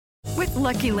With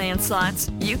Lucky Land Slots,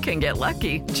 you can get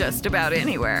lucky just about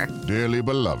anywhere. Dearly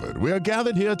beloved, we are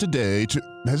gathered here today to...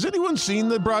 Has anyone seen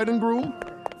the bride and groom?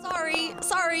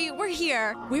 Sorry, we're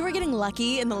here. We were getting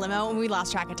lucky in the limo and we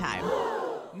lost track of time.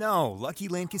 No, Lucky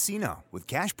Land Casino, with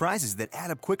cash prizes that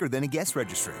add up quicker than a guest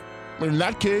registry. In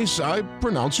that case, I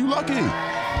pronounce you lucky.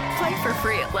 Play for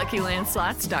free at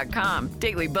LuckyLandSlots.com.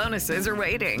 Daily bonuses are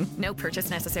waiting. No purchase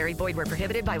necessary. Void where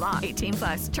prohibited by law.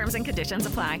 18+. Terms and conditions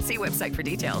apply. See website for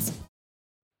details.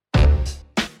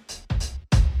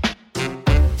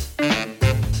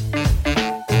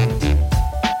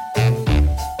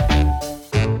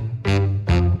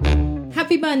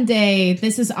 Happy Monday.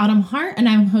 This is Autumn Hart, and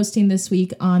I'm hosting this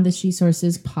week on the She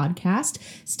Sources podcast.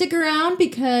 Stick around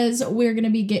because we're going to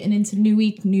be getting into New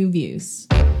Week, New Views.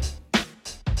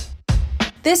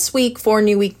 This week for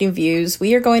New Week, New Views,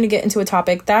 we are going to get into a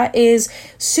topic that is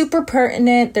super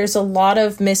pertinent. There's a lot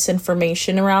of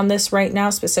misinformation around this right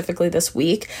now, specifically this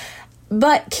week,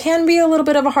 but can be a little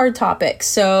bit of a hard topic.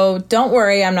 So don't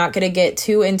worry, I'm not going to get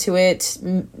too into it,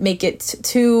 make it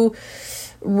too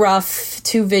rough,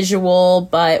 too visual,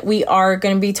 but we are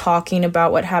going to be talking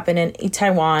about what happened in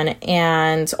Itaewon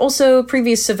and also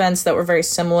previous events that were very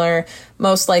similar,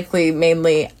 most likely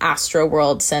mainly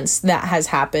Astroworld, since that has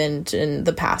happened in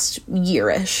the past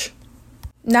year-ish.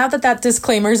 Now that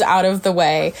disclaimer's out of the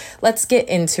way, let's get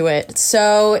into it.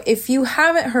 So if you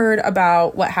haven't heard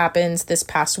about what happened this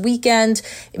past weekend,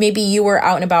 maybe you were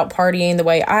out and about partying the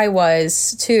way I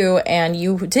was too, and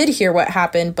you did hear what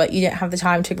happened, but you didn't have the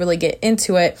time to really get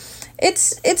into it.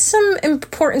 It's some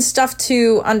important stuff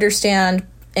to understand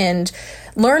and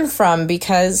learn from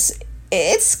because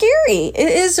it's scary. It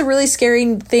is a really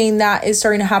scary thing that is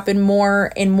starting to happen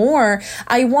more and more.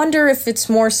 I wonder if it's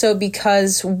more so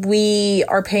because we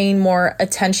are paying more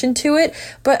attention to it.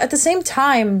 But at the same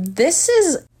time, this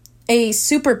is a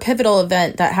super pivotal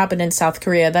event that happened in South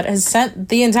Korea that has sent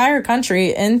the entire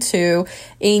country into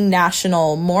a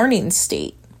national mourning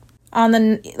state. On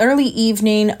the early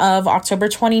evening of October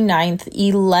 29th,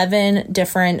 11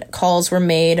 different calls were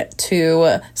made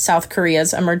to South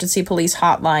Korea's emergency police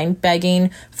hotline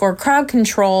begging for crowd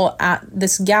control at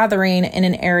this gathering in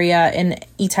an area in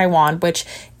Itaewon, which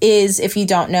is, if you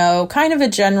don't know, kind of a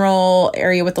general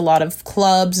area with a lot of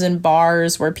clubs and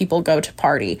bars where people go to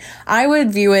party. I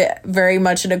would view it very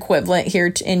much an equivalent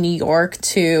here in New York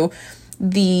to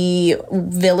the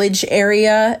Village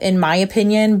area, in my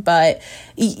opinion, but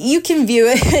you can view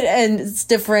it in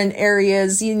different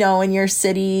areas, in your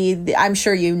city. I'm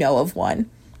sure you know of one.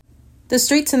 The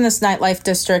streets in this nightlife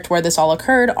district where this all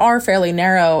occurred are fairly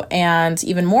narrow, and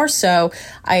even more so,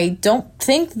 I don't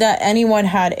think that anyone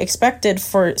had expected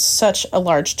for such a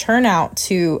large turnout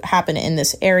to happen in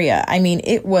this area. I mean,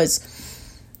 it was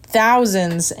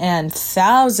thousands and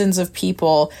thousands of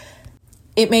people.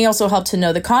 It may also help to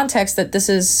know the context that this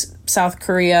is South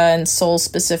Korea and Seoul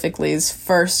specifically's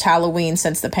first Halloween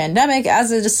since the pandemic,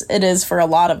 as it is for a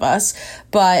lot of us.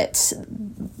 But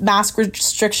mask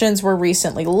restrictions were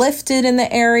recently lifted in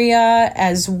the area,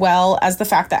 as well as the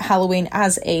fact that Halloween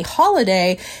as a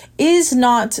holiday is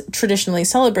not traditionally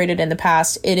celebrated in the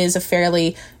past. It is a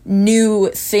fairly new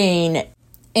thing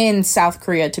in South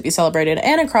Korea to be celebrated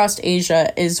and across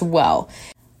Asia as well.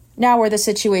 Now, where the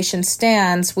situation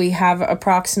stands, we have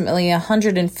approximately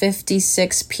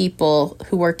 156 people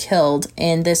who were killed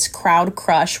in this crowd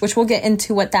crush, which we'll get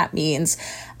into what that means,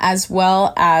 as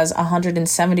well as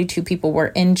 172 people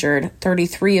were injured,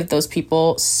 33 of those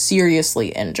people seriously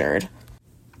injured.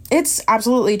 It's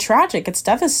absolutely tragic. It's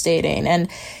devastating,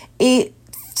 and it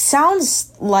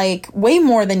sounds like way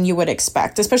more than you would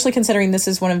expect, especially considering this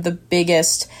is one of the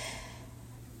biggest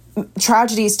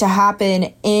tragedies to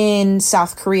happen in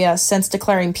South Korea since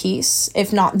declaring peace,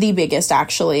 if not the biggest,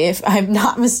 actually, if I'm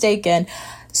not mistaken.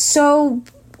 So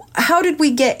how did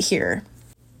we get here?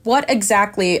 What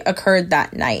exactly occurred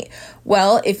that night?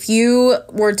 Well, if you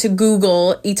were to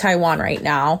Google Itaewon right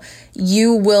now,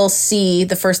 you will see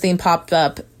the first thing popped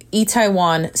up,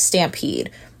 Itaewon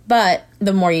Stampede. But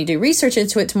the more you do research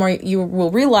into it, the more you will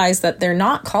realize that they're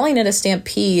not calling it a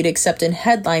stampede except in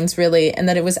headlines, really, and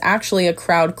that it was actually a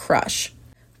crowd crush.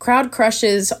 Crowd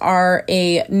crushes are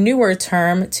a newer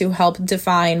term to help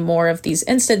define more of these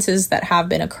instances that have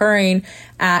been occurring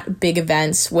at big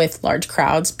events with large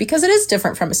crowds, because it is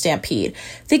different from a stampede.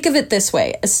 Think of it this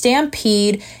way. A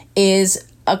stampede is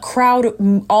a crowd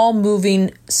all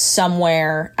moving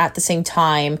somewhere at the same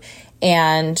time,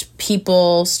 and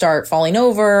people start falling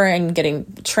over and getting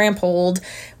trampled,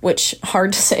 which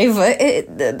hard to say, but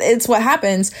it's what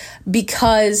happens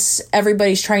because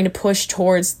everybody's trying to push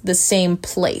towards the same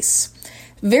place.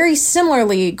 Very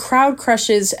similarly, crowd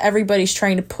crushes, everybody's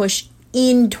trying to push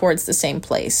in towards the same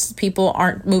place. People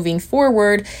aren't moving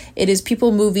forward. It is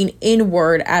people moving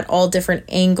inward at all different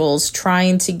angles,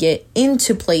 trying to get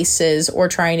into places or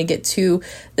trying to get to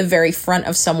the very front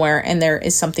of somewhere, and there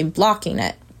is something blocking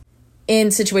it.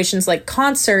 In situations like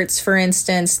concerts, for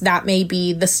instance, that may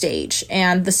be the stage,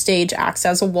 and the stage acts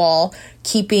as a wall,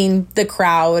 keeping the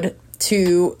crowd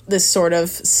to this sort of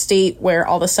state where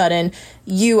all of a sudden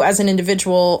you as an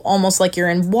individual, almost like you're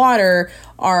in water,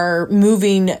 are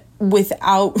moving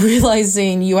without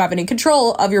realizing you have any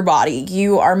control of your body.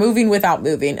 You are moving without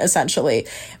moving, essentially,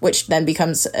 which then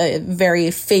becomes a very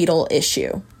fatal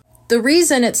issue. The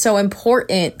reason it's so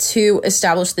important to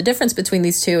establish the difference between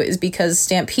these two is because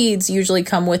stampedes usually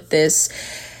come with this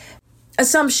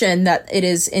assumption that it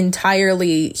is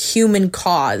entirely human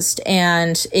caused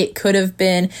and it could have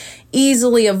been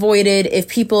easily avoided if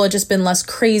people had just been less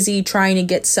crazy trying to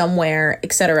get somewhere,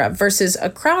 etc. Versus a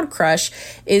crowd crush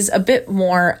is a bit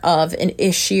more of an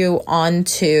issue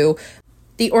onto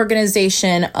the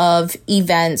organization of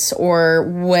events or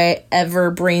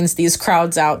whatever brings these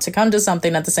crowds out to come to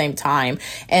something at the same time.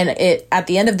 And it, at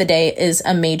the end of the day, is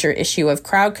a major issue of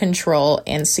crowd control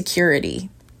and security.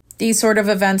 These sort of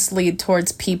events lead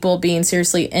towards people being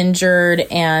seriously injured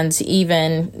and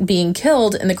even being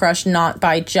killed in the crush, not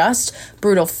by just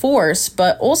brutal force,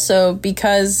 but also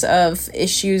because of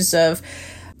issues of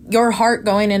your heart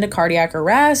going into cardiac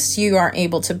arrest. You aren't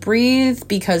able to breathe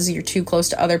because you're too close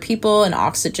to other people and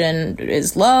oxygen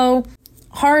is low.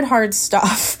 Hard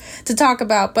stuff to talk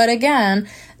about. But again,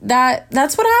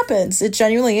 that's what happens. It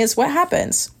genuinely is what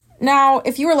happens. Now,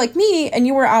 if you were like me and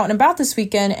you were out and about this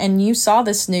weekend and you saw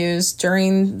this news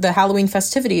during the Halloween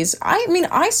festivities,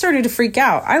 I started to freak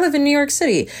out. I live in New York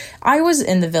City. I was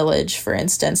in the Village, for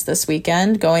instance, this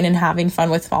weekend, going and having fun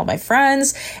with all my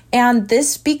friends, and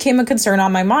this became a concern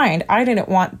on my mind. I didn't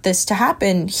want this to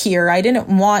happen here. I didn't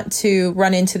want to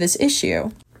run into this issue.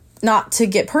 Not to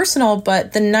get personal,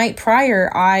 but the night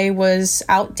prior, I was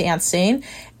out dancing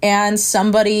and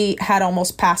somebody had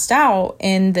almost passed out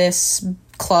in this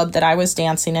club that I was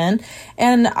dancing in,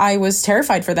 and I was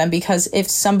terrified for them because if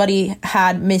somebody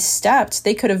had misstepped,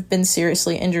 they could have been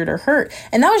seriously injured or hurt,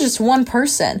 and that was just one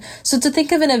person. So to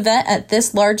think of an event at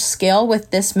this large scale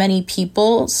with this many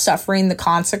people suffering the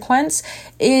consequence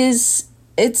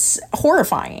it's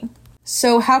horrifying.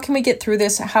 So how can we get through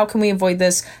this? How can we avoid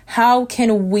this? How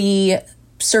can we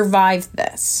survive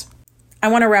this? I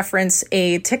want to reference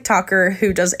a TikToker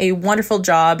who does a wonderful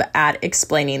job at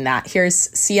explaining that. Here's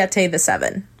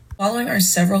Siete7. Following are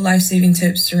several life-saving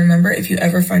tips to remember if you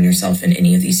ever find yourself in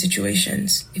any of these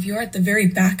situations. If you are at the very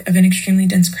back of an extremely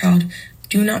dense crowd,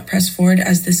 do not press forward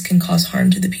as this can cause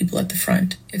harm to the people at the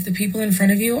front. If the people in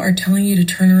front of you are telling you to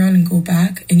turn around and go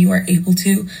back and you are able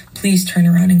to, please turn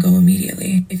around and go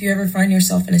immediately. If you ever find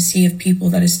yourself in a sea of people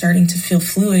that is starting to feel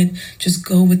fluid, just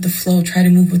go with the flow. Try to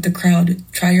move with the crowd.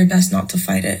 Try your best not to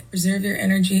fight it. Preserve your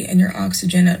energy and your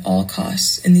oxygen at all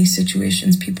costs. In these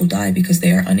situations, people die because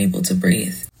they are unable to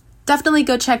breathe. Definitely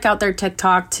go check out their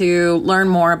TikTok to learn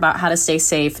more about how to stay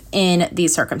safe in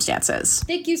these circumstances.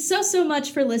 Thank you so much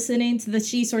for listening to the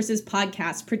She Sources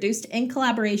podcast, produced in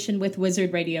collaboration with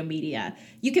Wizard Radio Media.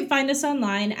 You can find us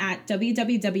online at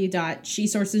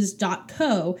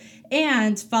www.shesources.co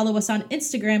and follow us on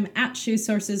Instagram at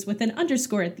SheSources with an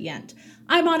 _ at the end.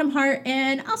 I'm Autumn Hart,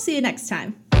 and I'll see you next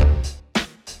time.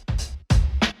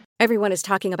 Everyone is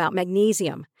talking about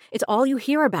magnesium. It's all you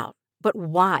hear about. But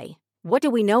why? What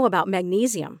do we know about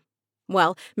magnesium?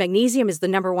 Well, magnesium is the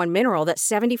 #1 mineral that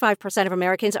 75% of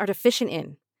Americans are deficient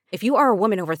in. If you are a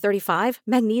woman over 35,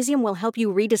 magnesium will help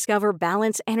you rediscover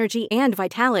balance, energy, and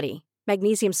vitality.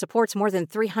 Magnesium supports more than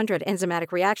 300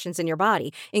 enzymatic reactions in your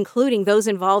body, including those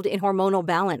involved in hormonal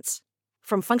balance.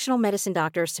 From functional medicine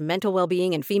doctors to mental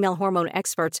well-being and female hormone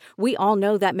experts, we all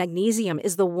know that magnesium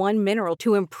is the one mineral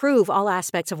to improve all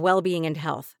aspects of well-being and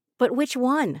health. But which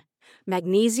one?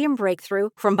 Magnesium Breakthrough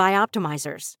from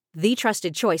Bioptimizers, the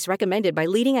trusted choice recommended by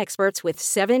leading experts with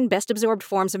 7 best-absorbed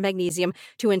forms of magnesium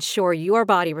to ensure your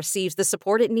body receives the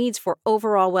support it needs for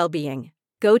overall well-being.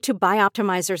 Go to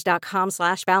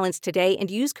bioptimizers.com/balance today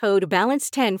and use code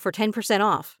BALANCE10 for 10%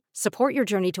 off. Support your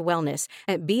journey to wellness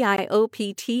at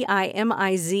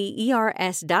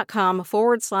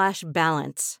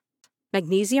bioptimizers.com/balance.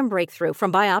 Magnesium Breakthrough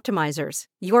from Bioptimizers,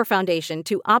 your foundation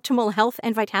to optimal health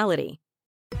and vitality.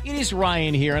 It is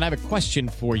Ryan here, and I have a question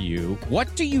for you.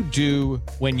 What do you do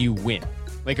when you win?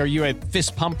 Like, are you a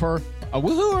fist pumper, a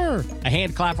woo-hooer, a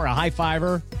hand clapper, a high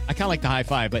fiver? I kind of like the high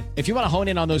five, but if you want to hone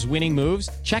in on those winning moves,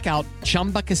 check out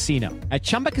Chumba Casino. At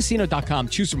ChumbaCasino.com,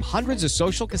 choose from hundreds of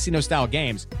social casino style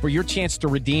games for your chance to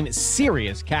redeem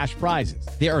serious cash prizes.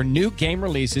 There are new game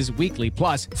releases weekly,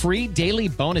 plus free daily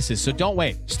bonuses. So don't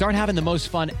wait. Start having the most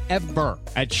fun ever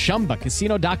at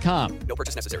ChumbaCasino.com. No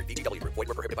purchase necessary. VGW Group. Void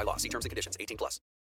where prohibited by law. See terms and conditions. 18+.